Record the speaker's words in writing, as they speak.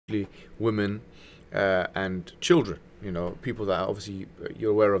particularly women and children. You know, people that obviously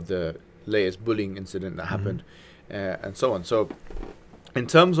you're aware of the latest bullying incident that happened, and so on. So, in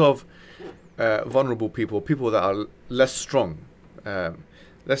terms of vulnerable people, people that are less strong,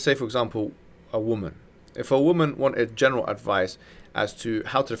 let's say, for example, a woman. If a woman wanted general advice as to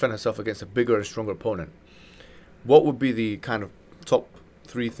how to defend herself against a bigger and stronger opponent, what would be the kind of top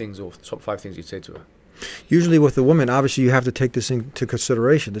 3 things or top 5 things you'd say to her? Usually with a woman, obviously you have to take this into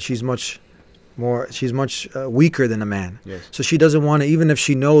consideration, that she's much weaker than a man. Yes. So she doesn't want to, even if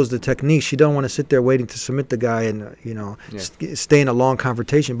she knows the technique, she don't want to sit there waiting to submit the guy and stay in a long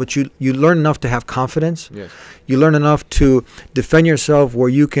confrontation. But you learn enough to have confidence. Yes. You learn enough to defend yourself where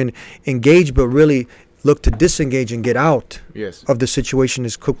you can engage, but really look to disengage and get out of the situation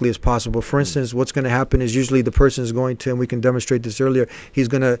as quickly as possible. For instance, what's going to happen is usually the person is going to, and we can demonstrate this earlier, he's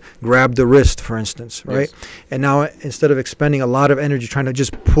going to grab the wrist, for instance, right? Yes. And now instead of expending a lot of energy trying to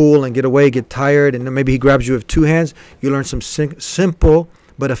just pull and get away, get tired, and then maybe he grabs you with 2 hands, you learn some simple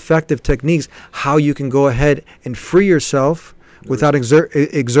but effective techniques how you can go ahead and free yourself without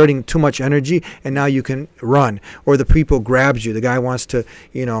exerting too much energy, and now you can run. Or the people grabs you. The guy wants to,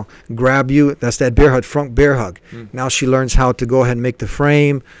 grab you. That's that bear hug, front bear hug. Now she learns how to go ahead and make the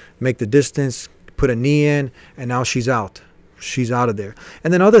frame, make the distance, put a knee in, and now she's out. She's out of there.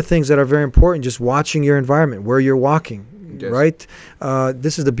 And then other things that are very important, just watching your environment, where you're walking. Yes. Right?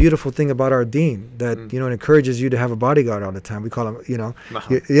 This is the beautiful thing about our deen, that, it encourages you to have a bodyguard all the time. We call him,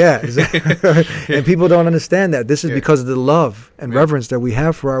 yeah. Exactly. And people don't understand that. This is because of the love and reverence that we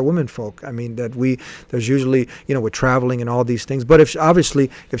have for our women folk. I mean, there's usually, we're traveling and all these things. But if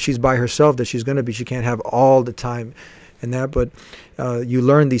she's by herself, that she's going to be, she can't have all the time and that. But you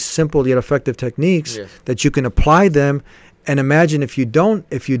learn these simple yet effective techniques that you can apply them. And imagine if you don't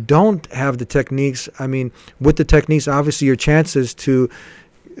have the techniques. I mean, with the techniques, obviously your chances to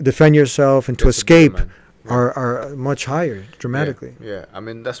defend yourself and to escape are much higher, dramatically. Yeah. I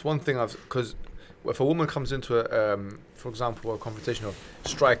mean, that's one thing because if a woman comes into for example, a confrontation of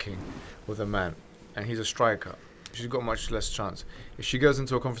striking with a man, and he's a striker, she's got much less chance. If she goes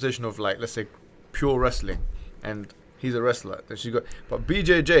into a confrontation of, like, let's say, pure wrestling, and he's a wrestler, then she's got. But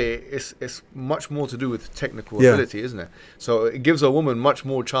BJJ is much more to do with technical ability, isn't it? So it gives a woman much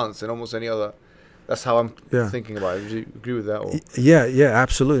more chance than almost any other. That's how I'm thinking about it. Do you agree with that? Or? Yeah,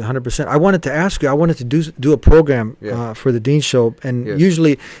 absolutely, 100%. I wanted to ask you. I wanted to do a program for the Dean Show, and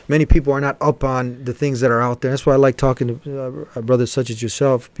usually many people are not up on the things that are out there. That's why I like talking to brothers such as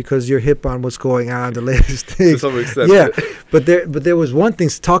yourself, because you're hip on what's going on, the latest things. To some extent. Yeah, but there was one thing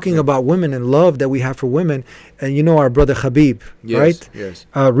talking about women and love that we have for women, and our brother Khabib, right? Yes.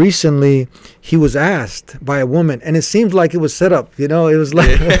 Recently, he was asked by a woman, and it seemed like it was set up. It was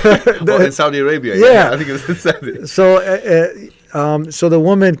like in Saudi Arabia. Yeah, I think it was Saudi. So the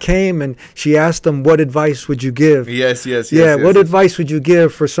woman came and she asked him, "What advice would you give?" Yes. What advice would you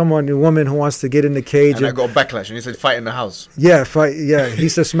give for a woman who wants to get in the cage? And I got a backlash, and he said, "Fight in the house." Yeah, fight. Yeah, he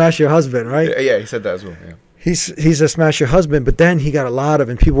said, "Smash your husband," right? Yeah, he said that as well. Yeah. He said, "Smash your husband," but then he got a lot of,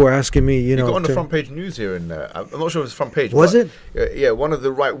 and people were asking me, He got on the front page news here, and I'm not sure if it's front page. Was it? Yeah, one of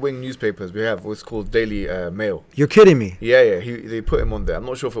the right-wing newspapers we have was called Daily Mail. You're kidding me? Yeah. They put him on there. I'm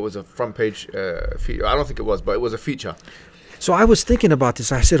not sure if it was a front page feature. I don't think it was, but it was a feature. So I was thinking about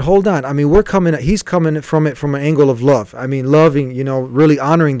this. I said, hold on. I mean, he's coming from it from an angle of love. I mean, loving, really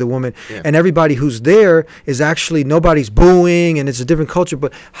honoring the woman. Yeah. And everybody who's there is actually, nobody's booing, and it's a different culture.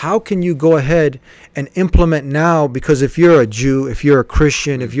 But how can you go ahead and implement now? Because if you're a Jew, if you're a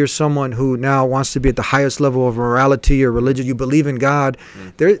Christian, if you're someone who now wants to be at the highest level of morality or religion, you believe in God,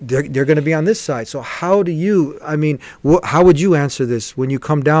 they're going to be on this side. So how do you, how would you answer this when you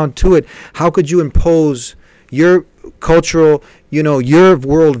come down to it? How could you impose your cultural, your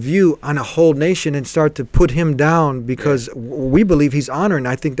worldview on a whole nation and start to put him down, because we believe he's honored. And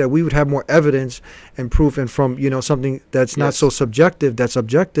I think that we would have more evidence and proof, and from, something that's not so subjective, that's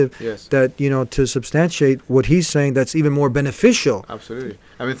objective, that, to substantiate what he's saying, that's even more beneficial. Absolutely.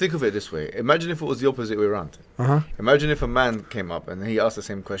 I mean, think of it this way. Imagine if it was the opposite way around. Imagine if a man came up and he asked the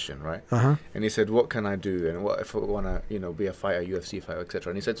same question, right? And he said, "What can I do? And what if I want to, be a fighter, UFC fighter, etc."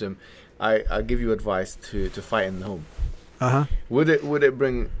 And he said to him, I give you advice to fight in the home." Would it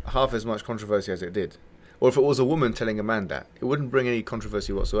bring half as much controversy as it did? Or if it was a woman telling a man that, it wouldn't bring any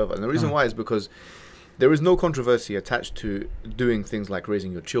controversy whatsoever. And the reason why is because there is no controversy attached to doing things like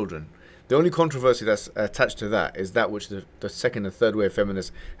raising your children. The only controversy that's attached to that is that which the second and third wave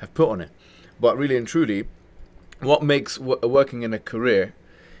feminists have put on it. But really and truly, what makes working in a career,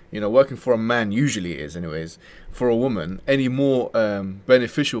 working for a man usually is, anyways, for a woman, any more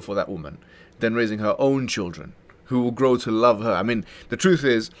beneficial for that woman than raising her own children, who will grow to love her. I mean, the truth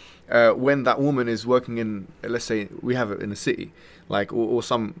is, when that woman is working in, let's say we have it in a city, like or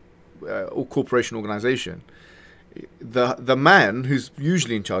some or corporation organization, the man who's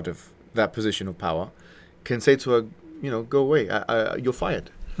usually in charge of that position of power can say to her, you know, go away, you're fired.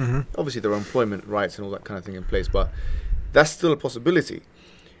 Obviously there are employment rights and all that kind of thing in place, but that's still a possibility,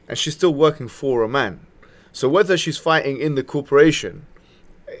 and she's still working for a man. So whether she's fighting in the corporation,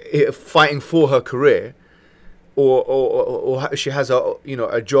 fighting for her career, or she has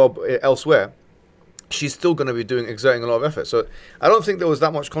a job elsewhere, she's still going to be exerting a lot of effort. So I don't think there was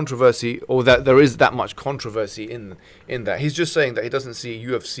that much controversy, or that there is that much controversy in that. He's just saying that he doesn't see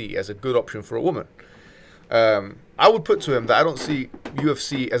UFC as a good option for a woman. I would put to him that I don't see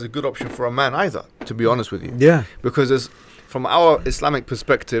UFC as a good option for a man either, to be honest with you. Yeah. Because from our Islamic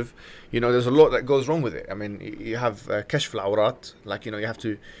perspective, you know, there's a lot that goes wrong with it. I mean, you have kashf al-awrat, like, you know, you have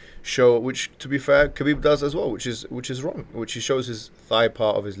to show, which, to be fair, Khabib does as well, which is wrong, which he shows his thigh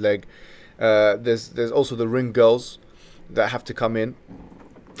part of his leg. There's also the ring girls that have to come in,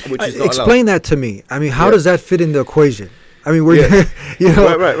 which is not explain allowed. That to me. I mean, how does that fit in the equation? I mean, we're you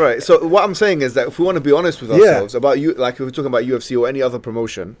know, right. So what I'm saying is that if we want to be honest with ourselves about you, like if we're talking about UFC or any other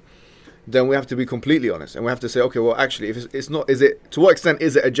promotion, then we have to be completely honest, and we have to say, okay, well, actually, if it's not, to what extent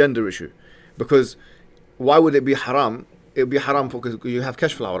is it a gender issue? Because why would it be haram? It would be haram because you have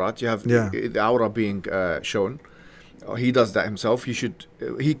kashf al-awrat, you have the aura being shown. He does that himself.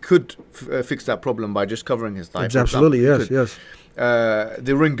 He could fix that problem by just covering his thigh. Absolutely, yes.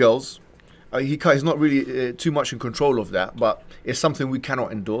 The ring girls, he's not really too much in control of that, but it's something we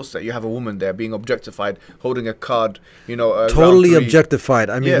cannot endorse, that you have a woman there being objectified, holding a card, you know. Totally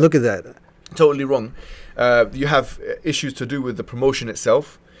objectified. I mean, look at that. Totally wrong. You have issues to do with the promotion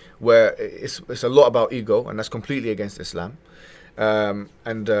itself, where it's a lot about ego, and that's completely against Islam.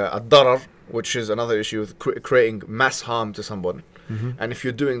 And ad-darar, which is another issue with creating mass harm to someone. And if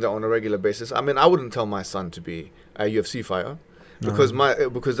you're doing that on a regular basis, I mean, I wouldn't tell my son to be a UFC fighter,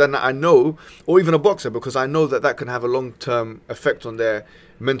 because then I know, or even a boxer, because I know that can have a long-term effect on their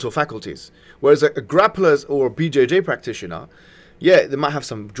mental faculties. Whereas a grappler or a BJJ practitioner, they might have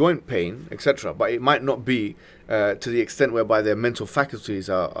some joint pain, etc., but it might not be to the extent whereby their mental faculties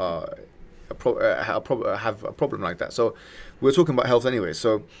have a problem like that. So we're talking about health anyway.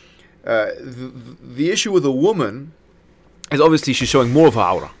 So the issue with a woman is obviously she's showing more of her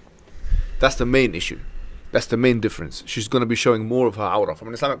aura. That's the main issue. That's the main difference. She's going to be showing more of her aura. From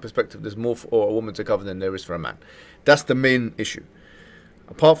an Islamic perspective, there's more for a woman to cover than there is for a man. That's the main issue.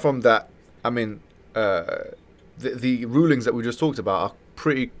 Apart from that, I mean, the rulings that we just talked about are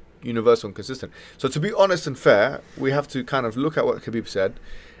pretty universal and consistent. So to be honest and fair, we have to kind of look at what Khabib said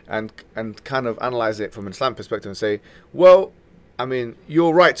and kind of analyze it from an Islamic perspective and say, well, I mean,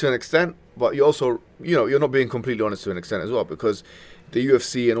 you're right to an extent, but you also, you know, you're not being completely honest to an extent as well, because the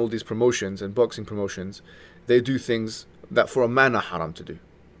UFC and all these promotions and boxing promotions, they do things that for a man are haram to do,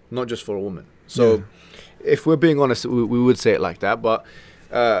 not just for a woman. So if we're being honest, we would say it like that. But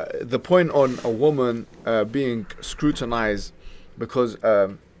the point on a woman being scrutinized because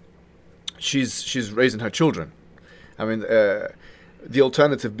she's raising her children, I mean, the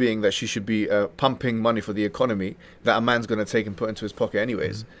alternative being that she should be pumping money for the economy that a man's going to take and put into his pocket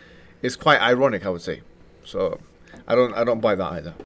anyways, is quite ironic, I would say. So I don't buy that either.